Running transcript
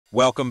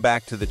Welcome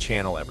back to the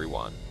channel,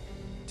 everyone.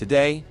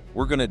 Today,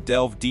 we're going to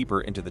delve deeper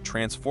into the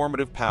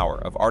transformative power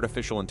of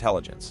artificial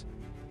intelligence,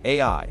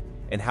 AI,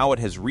 and how it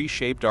has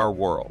reshaped our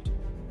world.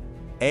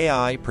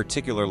 AI,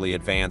 particularly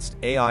advanced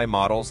AI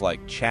models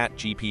like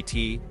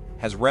ChatGPT,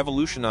 has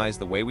revolutionized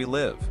the way we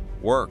live,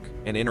 work,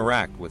 and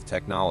interact with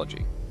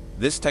technology.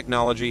 This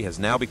technology has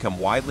now become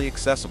widely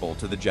accessible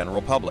to the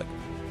general public,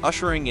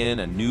 ushering in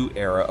a new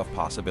era of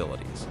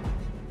possibilities.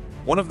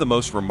 One of the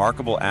most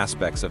remarkable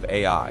aspects of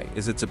AI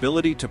is its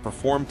ability to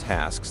perform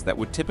tasks that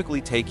would typically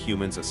take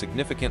humans a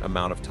significant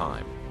amount of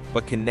time,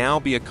 but can now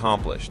be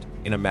accomplished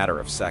in a matter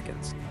of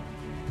seconds.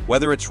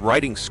 Whether it's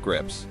writing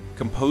scripts,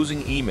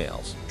 composing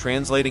emails,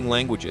 translating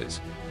languages,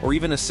 or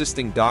even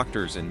assisting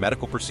doctors in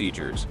medical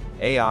procedures,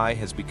 AI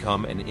has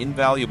become an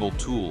invaluable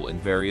tool in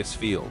various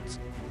fields.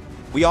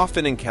 We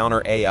often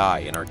encounter AI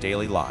in our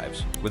daily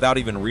lives without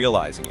even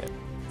realizing it.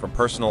 From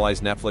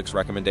personalized Netflix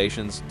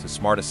recommendations to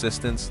smart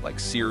assistants like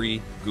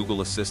Siri,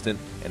 Google Assistant,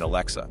 and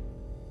Alexa.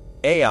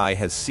 AI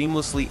has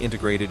seamlessly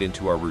integrated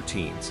into our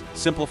routines,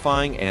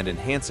 simplifying and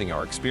enhancing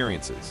our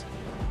experiences.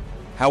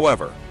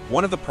 However,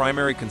 one of the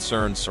primary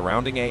concerns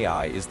surrounding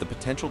AI is the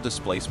potential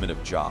displacement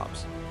of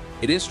jobs.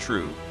 It is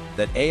true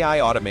that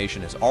AI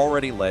automation has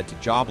already led to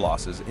job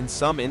losses in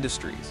some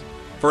industries.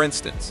 For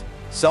instance,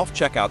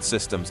 self-checkout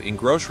systems in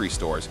grocery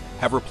stores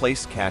have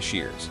replaced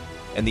cashiers,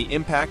 and the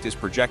impact is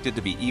projected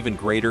to be even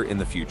greater in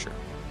the future.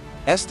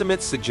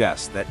 Estimates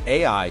suggest that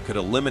AI could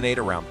eliminate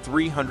around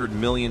 300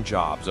 million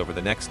jobs over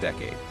the next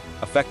decade,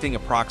 affecting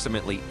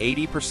approximately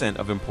 80%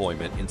 of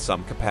employment in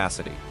some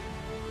capacity.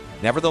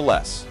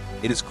 Nevertheless,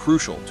 it is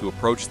crucial to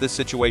approach this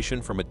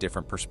situation from a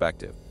different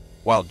perspective.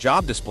 While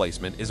job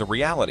displacement is a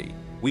reality,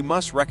 we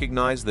must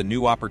recognize the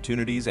new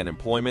opportunities and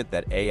employment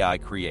that AI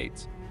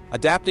creates.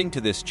 Adapting to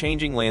this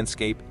changing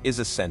landscape is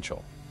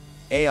essential.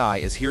 AI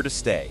is here to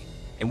stay,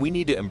 and we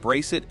need to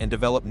embrace it and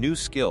develop new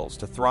skills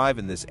to thrive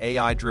in this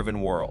AI-driven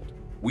world.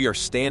 We are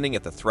standing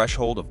at the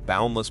threshold of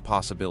boundless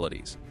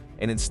possibilities,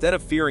 and instead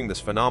of fearing this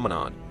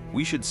phenomenon,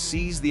 we should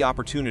seize the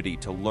opportunity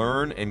to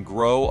learn and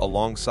grow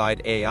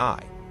alongside AI.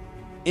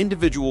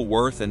 Individual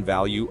worth and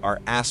value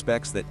are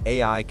aspects that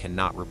AI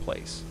cannot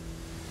replace.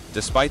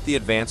 Despite the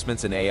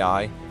advancements in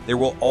AI, there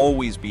will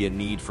always be a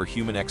need for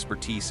human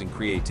expertise and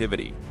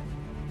creativity.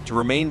 To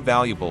remain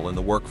valuable in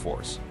the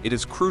workforce, it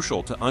is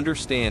crucial to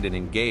understand and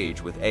engage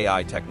with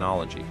AI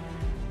technology.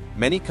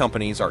 Many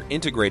companies are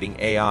integrating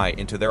AI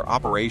into their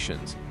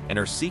operations and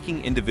are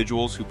seeking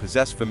individuals who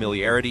possess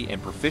familiarity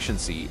and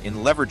proficiency in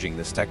leveraging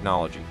this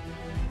technology.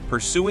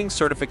 Pursuing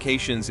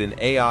certifications in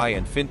AI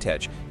and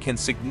fintech can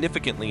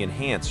significantly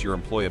enhance your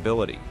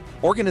employability.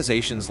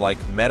 Organizations like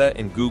Meta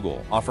and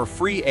Google offer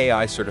free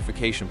AI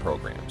certification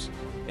programs,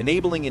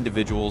 enabling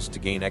individuals to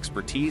gain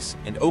expertise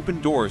and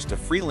open doors to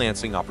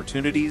freelancing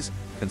opportunities,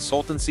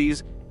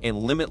 consultancies, and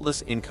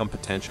limitless income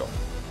potential.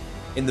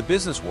 In the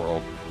business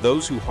world,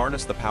 those who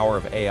harness the power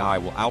of AI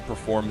will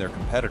outperform their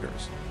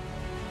competitors.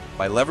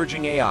 By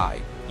leveraging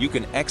AI, you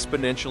can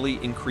exponentially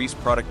increase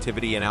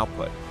productivity and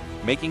output,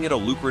 making it a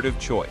lucrative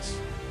choice.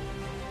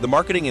 The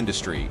marketing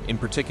industry, in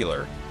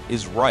particular,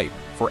 is ripe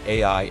for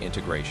AI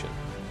integration,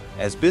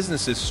 as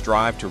businesses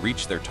strive to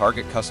reach their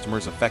target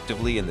customers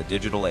effectively in the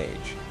digital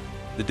age.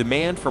 The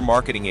demand for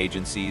marketing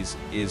agencies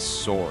is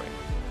soaring.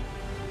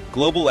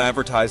 Global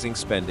advertising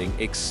spending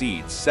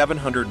exceeds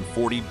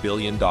 $740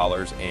 billion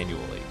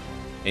annually,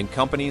 and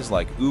companies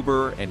like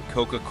Uber and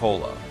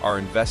Coca-Cola are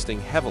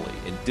investing heavily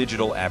in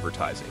digital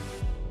advertising.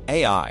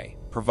 AI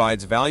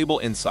provides valuable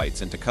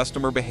insights into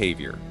customer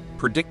behavior,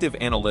 predictive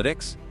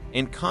analytics,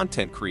 and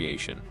content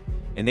creation,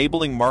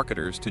 enabling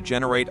marketers to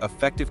generate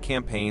effective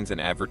campaigns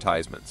and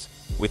advertisements.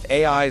 With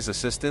AI's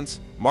assistance,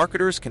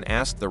 marketers can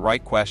ask the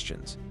right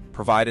questions,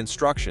 provide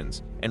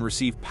instructions, and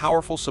receive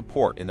powerful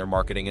support in their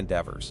marketing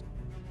endeavors.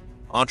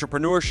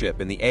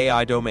 Entrepreneurship in the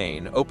AI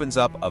domain opens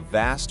up a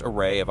vast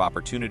array of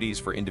opportunities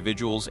for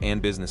individuals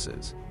and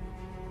businesses.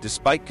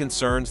 Despite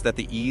concerns that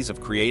the ease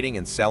of creating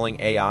and selling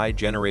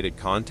AI-generated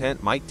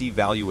content might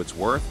devalue its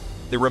worth,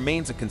 there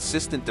remains a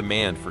consistent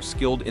demand for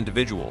skilled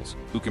individuals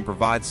who can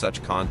provide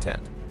such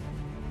content.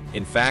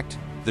 In fact,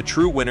 the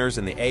true winners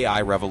in the AI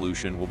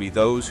revolution will be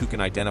those who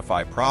can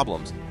identify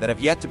problems that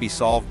have yet to be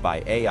solved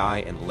by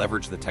AI and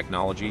leverage the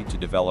technology to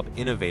develop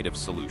innovative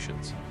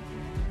solutions.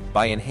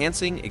 By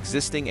enhancing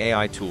existing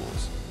AI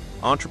tools,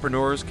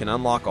 entrepreneurs can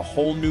unlock a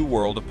whole new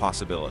world of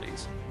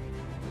possibilities.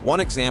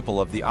 One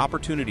example of the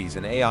opportunities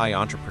in AI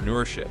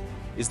entrepreneurship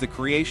is the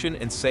creation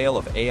and sale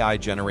of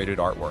AI-generated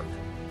artwork.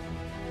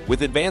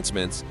 With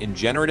advancements in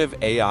generative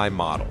AI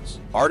models,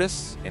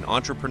 artists and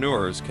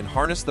entrepreneurs can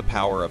harness the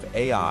power of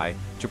AI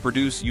to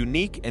produce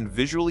unique and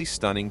visually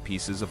stunning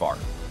pieces of art.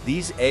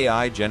 These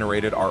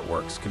AI-generated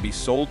artworks can be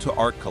sold to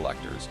art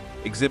collectors,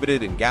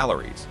 exhibited in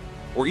galleries,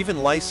 or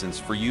even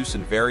licensed for use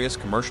in various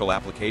commercial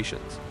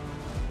applications.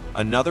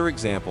 Another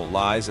example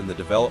lies in the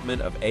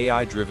development of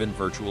AI-driven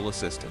virtual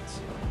assistants.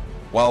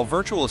 While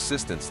virtual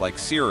assistants like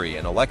Siri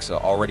and Alexa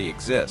already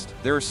exist,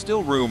 there is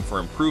still room for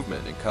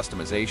improvement and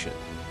customization.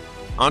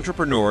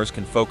 Entrepreneurs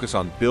can focus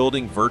on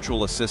building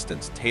virtual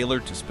assistants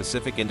tailored to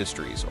specific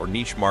industries or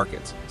niche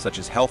markets, such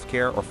as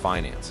healthcare or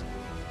finance.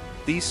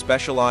 These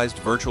specialized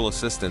virtual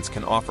assistants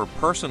can offer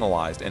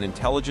personalized and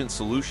intelligent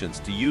solutions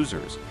to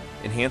users,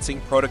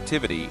 enhancing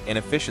productivity and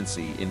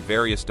efficiency in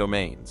various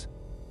domains.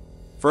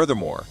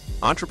 Furthermore,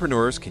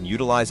 entrepreneurs can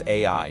utilize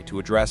AI to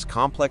address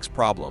complex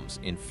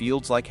problems in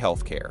fields like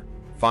healthcare,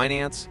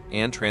 finance,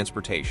 and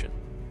transportation.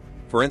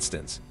 For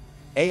instance,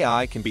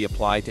 AI can be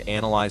applied to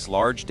analyze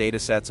large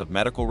datasets of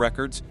medical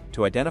records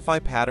to identify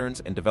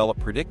patterns and develop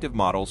predictive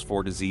models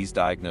for disease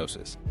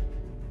diagnosis.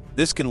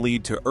 This can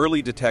lead to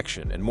early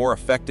detection and more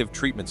effective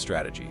treatment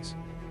strategies.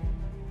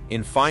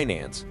 In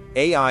finance,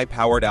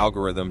 AI-powered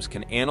algorithms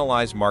can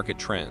analyze market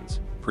trends,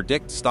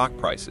 predict stock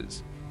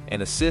prices,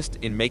 and assist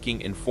in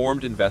making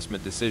informed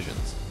investment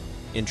decisions.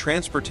 In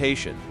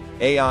transportation,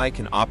 AI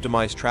can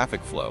optimize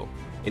traffic flow,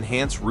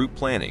 enhance route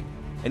planning,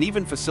 and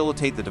even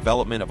facilitate the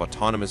development of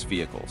autonomous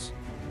vehicles.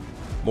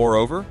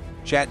 Moreover,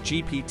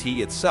 ChatGPT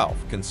itself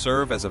can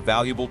serve as a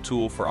valuable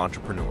tool for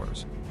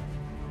entrepreneurs.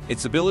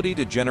 Its ability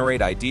to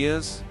generate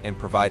ideas and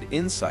provide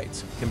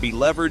insights can be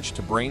leveraged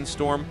to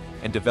brainstorm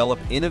and develop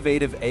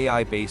innovative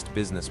AI-based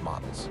business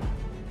models.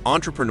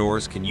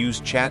 Entrepreneurs can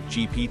use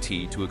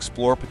ChatGPT to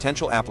explore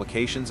potential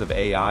applications of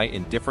AI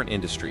in different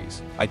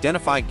industries,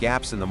 identify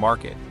gaps in the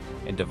market,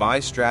 and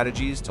devise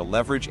strategies to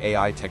leverage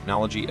AI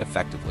technology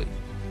effectively.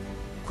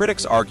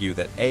 Critics argue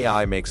that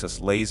AI makes us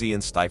lazy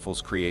and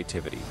stifles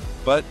creativity,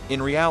 but in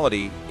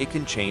reality, it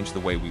can change the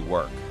way we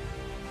work.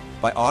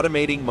 By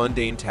automating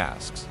mundane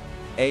tasks,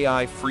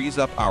 AI frees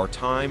up our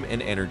time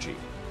and energy,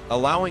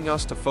 allowing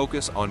us to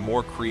focus on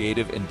more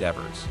creative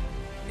endeavors.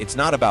 It's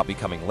not about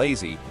becoming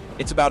lazy,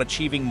 it's about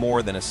achieving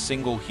more than a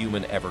single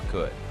human ever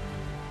could.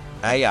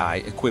 AI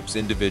equips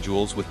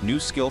individuals with new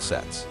skill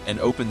sets and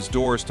opens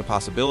doors to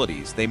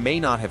possibilities they may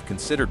not have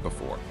considered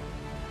before.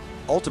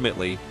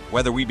 Ultimately,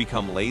 whether we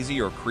become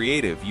lazy or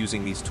creative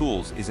using these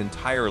tools is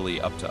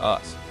entirely up to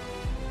us.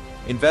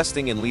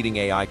 Investing in leading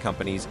AI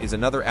companies is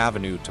another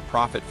avenue to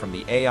profit from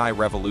the AI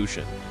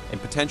revolution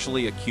and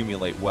potentially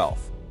accumulate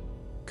wealth.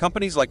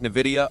 Companies like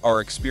NVIDIA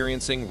are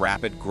experiencing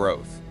rapid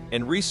growth,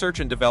 and research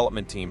and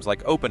development teams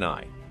like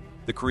OpenAI,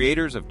 the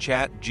creators of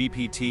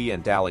ChatGPT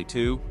and DALL-E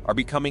 2, are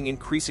becoming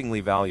increasingly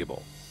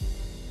valuable.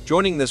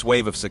 Joining this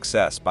wave of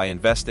success by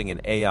investing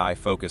in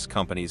AI-focused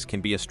companies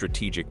can be a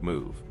strategic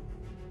move.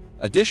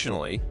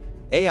 Additionally,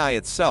 AI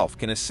itself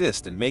can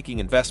assist in making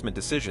investment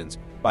decisions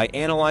by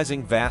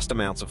analyzing vast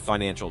amounts of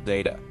financial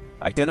data,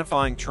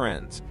 identifying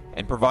trends,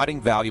 and providing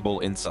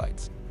valuable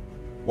insights.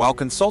 While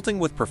consulting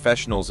with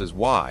professionals is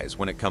wise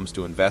when it comes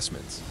to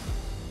investments,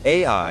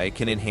 AI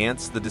can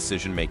enhance the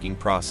decision-making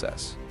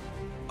process.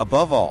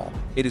 Above all,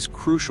 it is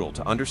crucial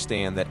to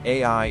understand that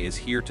AI is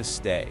here to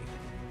stay.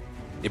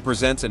 It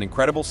presents an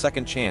incredible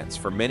second chance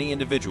for many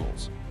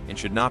individuals and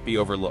should not be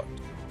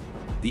overlooked.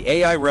 The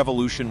AI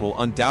revolution will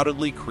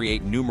undoubtedly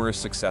create numerous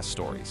success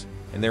stories,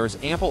 and there is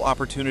ample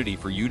opportunity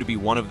for you to be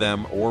one of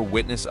them or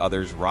witness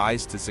others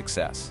rise to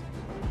success.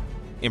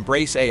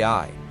 Embrace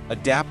AI,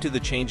 adapt to the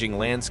changing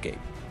landscape,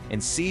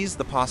 and seize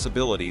the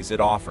possibilities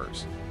it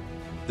offers.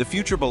 The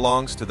future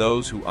belongs to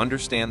those who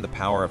understand the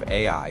power of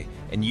AI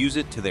and use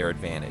it to their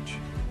advantage.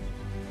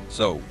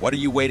 So, what are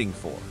you waiting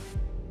for?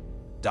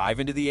 Dive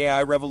into the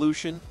AI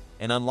revolution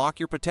and unlock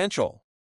your potential.